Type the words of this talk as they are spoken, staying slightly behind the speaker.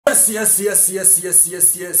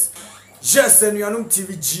Yes, Enuanum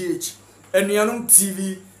TV GH. Enuanum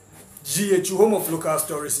TV GH, home of local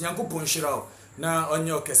stories. Nyanko Ponshirao. Na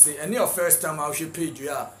onyo kese. Any your first time I should page you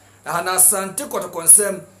are. Hana Sante Kotoko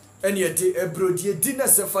nsem. Any a day ebro die dinner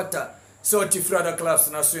sefata. So tifrada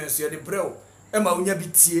clubs na so enso de brew. Emma unya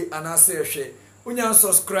bitie anase ehwe. Unya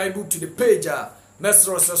subscribe to the page a.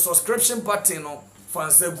 Mesro subscription button no.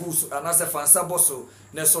 Fansa goose anase fansa bosso.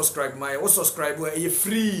 Na subscribe my o subscribe we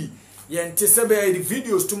free. Yente sebe the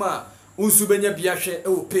videos tuma unsu benya biahwe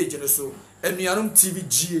e page no so. Enuanum TV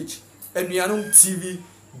GH. Enuanum TV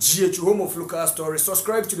GH, home of local stories.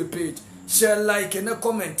 Subscribe to the page, share, like, and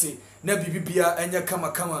comment. Na bibibia enya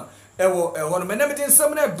kama ewo no menemete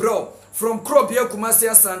nsem bro from crop ya Kumasi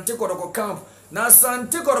Asante Kotoko camp na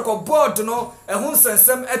Asante Kotoko board no ehun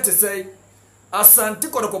sensem etesei Asante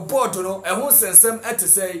Kotoko board no ehun sensem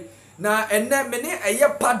etesei na enne mene eye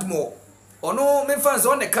padmo ono me fans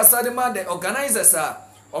on the kasade ma the organizers a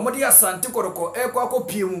omodi Asante Kotoko ekwa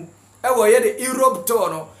akopiem ewo ye the Europe tour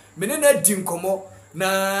no mene na dinkomo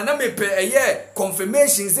na mepe eye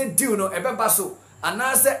confirmations and deal no ebeba so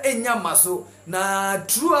anase enya maso na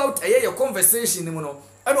throughout eye conversation mu no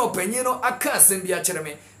ena opanyin no aka asem bia kire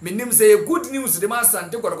me menim say good news de ma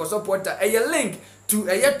Asante Kotoko supporter eye link to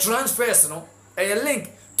eye transfers no eye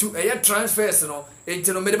link to eye transfers no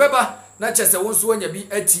enti no me de beba na chese wonso anya bi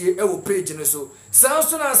atie e wo page no so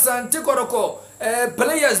sanso na Asante Kotoko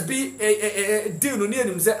players be deal no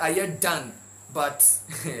neanim say aye done but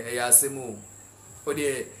ya asemu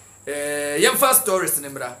ode yemfa stories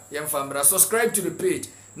nimra yemfa mra subscribe to the page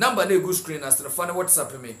number na go screen as the funny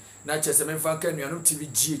WhatsApp me na chese menfa kan Enuanum TV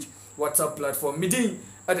GH WhatsApp platform midin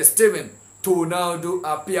at the Steven Tonaldo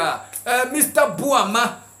apia Mr.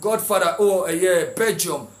 Buama Godfather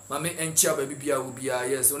Belgium mame enchia baby bia ubia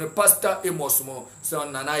yes one pastor Amos mo so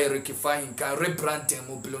na na rekifying kan rebranding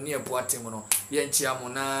mo billionaire boatem no yenchia mo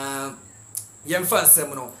na yemfa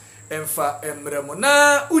nsem no emfa emre mo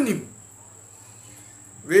na unim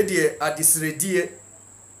Redie adisredie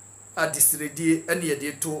ene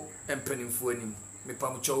yede to empanimfo anim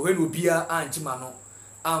mepamcho we no bia anjima no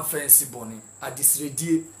amfansi boni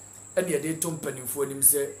adisredie ene yede to empanimfo anim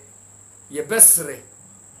se ye besre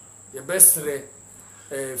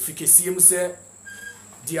fikesiem se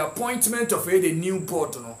the appointment of a new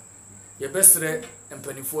board no ye besre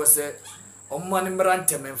empanimfo se omma ne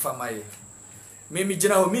mrantem emfamaye memi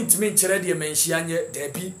gina ho mintimi nkyere de menhyianye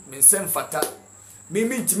dabi mensem fata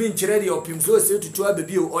mimi ntimi nkyere de opimso se tutu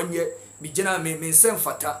abebi onye migina mensem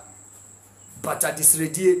fata bata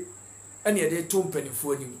disredie ene yede to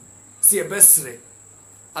mpanimfo anim se ye besre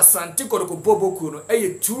Asante Kotoko boboku no eye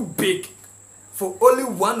too big for only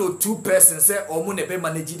one or two persons say omo ne be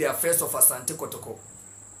manage the affairs of Asante Kotoko.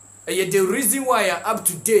 Eye the reason why I up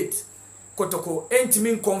to date Kotoko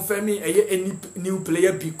entimi confirming eye any new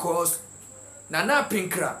player because Nana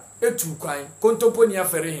Pinkra etu kwan kontopo ni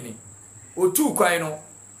afere hini otu kwan no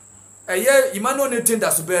eye Emmanuel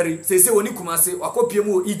Netenda Suberi say woni Kumasi wakopie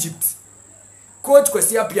mu Egypt coach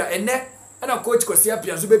Kwesi Apia ene na coach Kwesi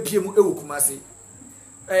Apia zo be pie mu ewo Kumasi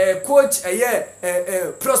coach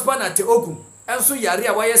Prosper Nate Ogum enso yare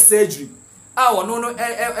a waye surgery a wono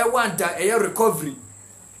no wanda recovery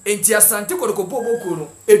enti Asante Kotoko boboku no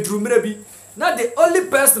edrumre bi na the only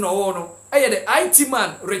person o no the IT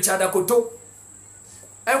man Richard Akoto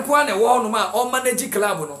enkwa ne wo no ma o manage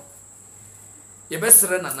club no ye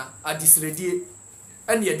besere nana adisredie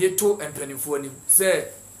ene ye de to empanimfo anim say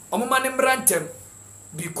omoma ne mrantem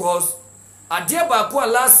because ade ba ko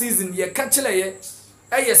last season ye kachele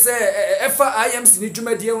ye say efa IMC ni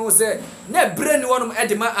dwumadie ho say na brain wonum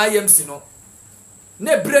edema IMC no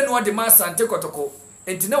na brain wo de ma Asante Kotoko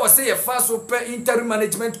enti na wo say ye fa so per interim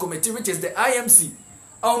management committee which is the IMC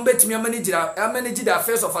on betimi manage the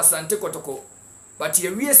affairs of Asante Kotoko but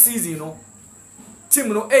ye we season no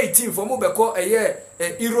team no 18 for mo beko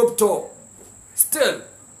Europe tour still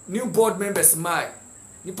new board members my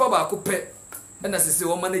nipa ba ko pe na sese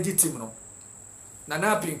wo manage team no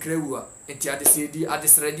na pinkra wua enti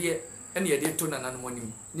adesrede ene ye de to na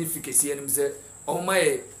monim ni fikesi enim ze o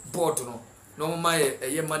my board no my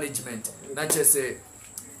management na chese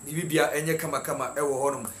bibia enye kama ewo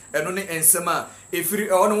honum eno ne ensema efiri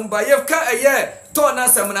honum ba ye ka to na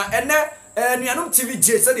asem na ene Enuanum TV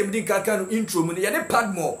J said the mdin kaka no intro mu ne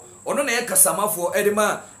padmo ono na ye kasamafo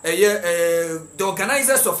edema the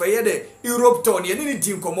organizers of the Europe tour ne ni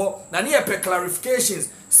din komo na ne pe clarifications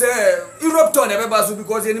say Europe tour ne beba so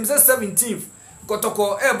because enim say 17th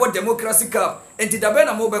Kotoko Airport Democracy Cup enti da be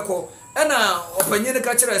na mo beko ena opanyene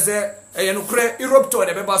ka kire se eye no kure Europe tour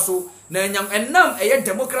de beba so na nyam enam eye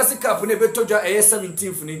democracy cup na betodwa eye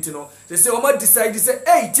 17th ninti no se o ma decide say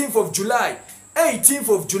 18th of July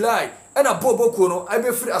ena Boboko no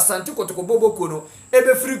ebe free Asante Kotoko Boboko no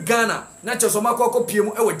ebe free Ghana na cheso makoko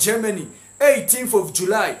piemu e Germany 18th of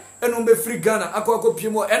July eno be free Ghana akoko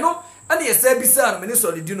piemu eno ani yesa bisa no me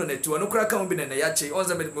solidino neto no kra kan bi na yache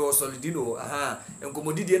onza me solidino aha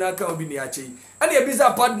enkomodidie na kan bi na yache ani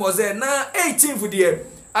ebisa pad moze na 18th die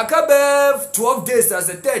akabe 12 days as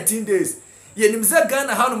a 13 days yenimze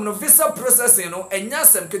Ghana hanum no visa processing no enya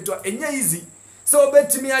sem keto enya easy so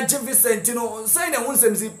betimi age Vincent no say na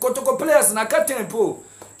hunsem si Kotoko players na ka tempo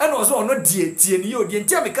and also ono die tie ni yo die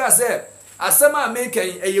ntia because say asema America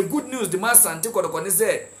e good news the man Asante Kotoko ne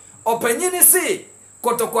say opanyini say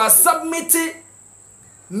Kotoko submit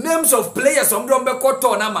names of players on be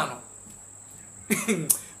koto na ma no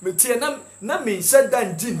me tie na me shada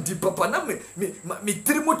ndi papa na me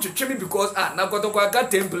trimu twetwe because na Kotoko got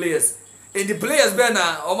 10 players. And the players be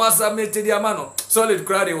na almost submitted the amano solid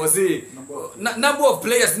crowd was a number of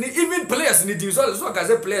players even players need you so can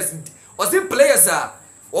say players or say players are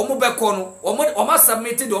omo be kono omo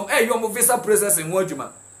submitted them you visa process in wajuma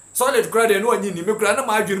solid crowd no anyi ni me kura na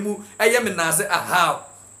ma adwene mu me na say aha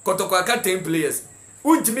Kotoko aka 10 players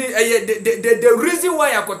untimi the reason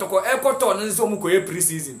why Kotoko Koto no so mu ko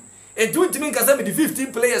pre-season and untimi nka me the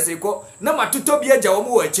 15 players e ko na matoto bi agya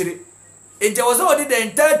omo wa akire. It was already the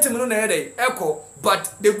entire team no na echo,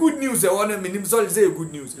 but the good news they want minim so say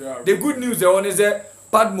good news. Yeah. The good news they want is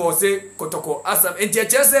Padmo say Kotoko Asam and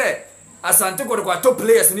say Asante Kotoko top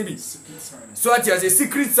players ni bi. So at as a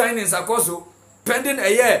secret signings akoso pending a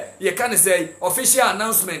year you can say official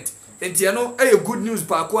announcement. And you know good news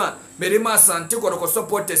pa kwa merema Asante Kotoko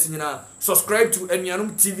supporters nyina subscribe to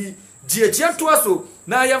Enuanum TV. GHM to aso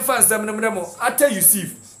na yam fans dem mo after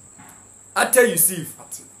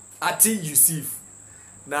Ati Yusuf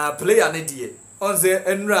na player ne die onze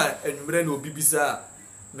enra enwere na obibisa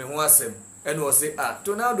me ho asem ene o say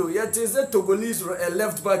Ronaldo yet is a Togolese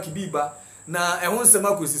left back biba na ehon sema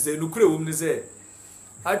akosise nukure wom ne say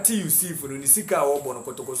Ati Yusuf no ni sika wo bo no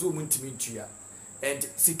Kotoko so mu ntimi ntua and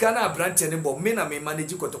sika na branch ne bo me na me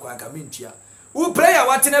manage Kotoko aka me ntua who player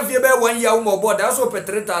what na vie be 1 year wo board that's so pay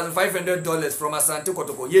 $3,500 from Asante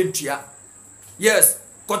Kotoko ye ntua yes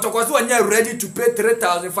Kotoko so anya ready to pay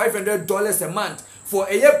 $3,500 a month for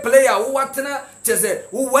a year player who watna cheze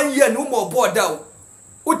who 1 year no more board out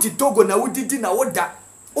uti Togo na udidi na oda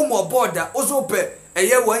more board also pay a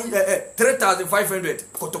year 3,500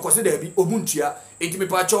 Kotoko se dey bi omuntua enti me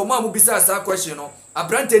pa cho ma mu bisa asa question no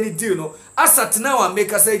abrante ni deal no asat now and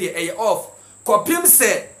make us say a off kopim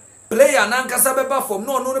say player na nkasa beba from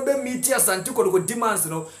no be meet Asante Kotoko demands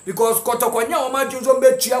no because Kotoko nya o ma junzo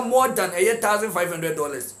be tua more than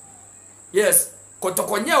 $1,500. Yes,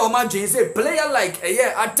 Kotoko nya o ma jin say player like a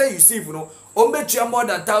year after you see no o be tua more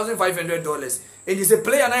than $1,500 and he say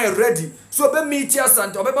player na ready so be meet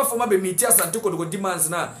Asante o beba from be meet Asante Kotoko demands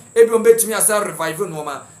na e bi o be tumi asa revive no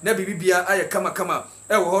ma na bibia aye kama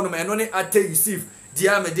e wo ho no eno ne after you see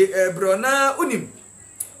dia me de bro na unim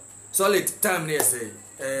solid time na say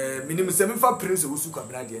minimum 7 Prince Owusu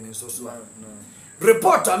Kwabena de ne so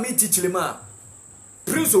report am teachilema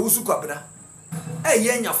Prince Owusu Kwabena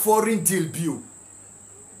yenya foreign deal bio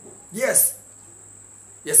yes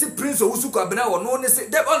Prince Owusu Kwabena wo no ne say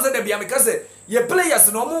de on say de bia me ka say ye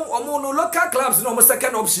players no omo no local clubs no mo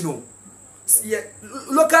second option no ye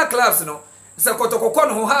local clubs no say Kotoko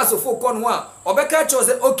kono ho house of kono a obeka cho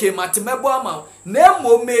say okay matemebo ama na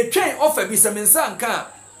mo me twen offer bi se mensa nka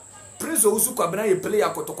Prince Owusu Kwabena ye player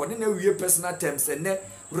Kotoko ne na wie personal terms and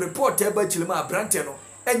report eba chilema brante no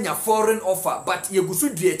enya foreign offer but ye gusu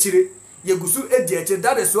di akire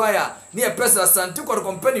that is why ne person Asante Kotoko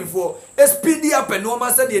company for speed up and no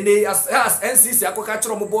man said ne as NCC akoka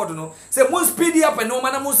chiro mo board no say mo speed up and no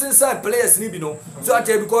man mo inside players ni bi no so at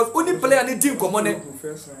because only player ni team common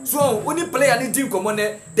so only player ni team common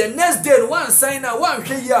the next day one sign one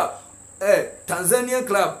hwe here Tanzanian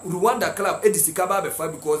club, Rwanda club, Edisikaba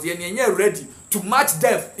befa because yenye ready to match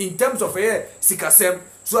them in terms of sikasem.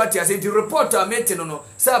 So at the report made no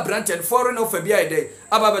say branch and foreign of a day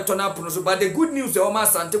about betona but the good news the Oma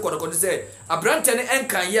Asante Kotoko say a branch and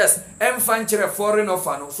can yes and find foreign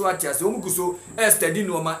offer no so at umuguso steady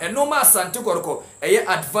no ma and no ma Asante Kotoko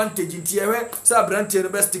advantage in tiere say branch no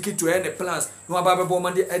best ticket to any plans no ababa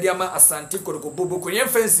bomande ediama Asante Kotoko bobo ko yen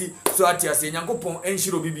fancy so at nyankopon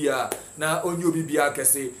enhiro bibia na onyo bibia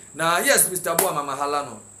kese na yes Mr. Boa mama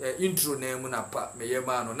halano intro na mu na pa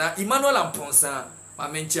meyema no na Emmanuel Amponsa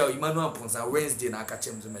mentia Emmanuel Ponsa Wednesday na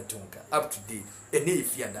akachem zumetonka up to date ene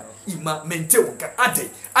efiada ima mente wonka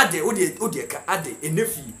ade ode ka ade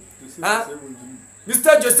enefi ah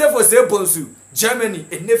Mr. Joseph Osebonsu Germany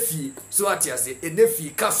enefi so atiase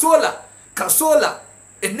enefi Kasola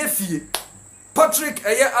enefi Patrick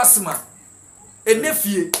Asma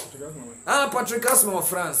enefi Patrick Asma of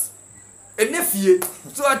France enefi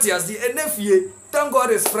so atiase enefi. Thank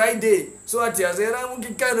God it's Friday. So at Yazera,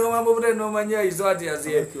 no mania is what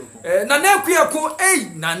Yazia. Nanequia ko,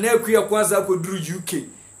 Nanequia Kwaza could drew UK.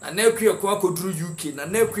 Nanequia Quaco drew UK.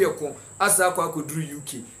 Nanequia ko, Asako could drew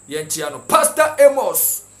UK. Yantiano. Pastor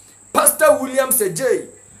Amos, Pastor William Sejay,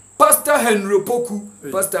 Pastor Henry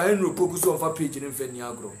Poku, so of a page in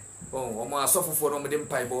Feniagro. Oh, my suffer for them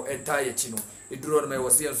pipe entire chino. It drew on my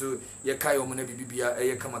was here so ye kayo mone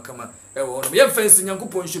bibia kama ye fencing yanku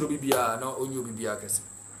ponshiro bibia no onyu bibia kese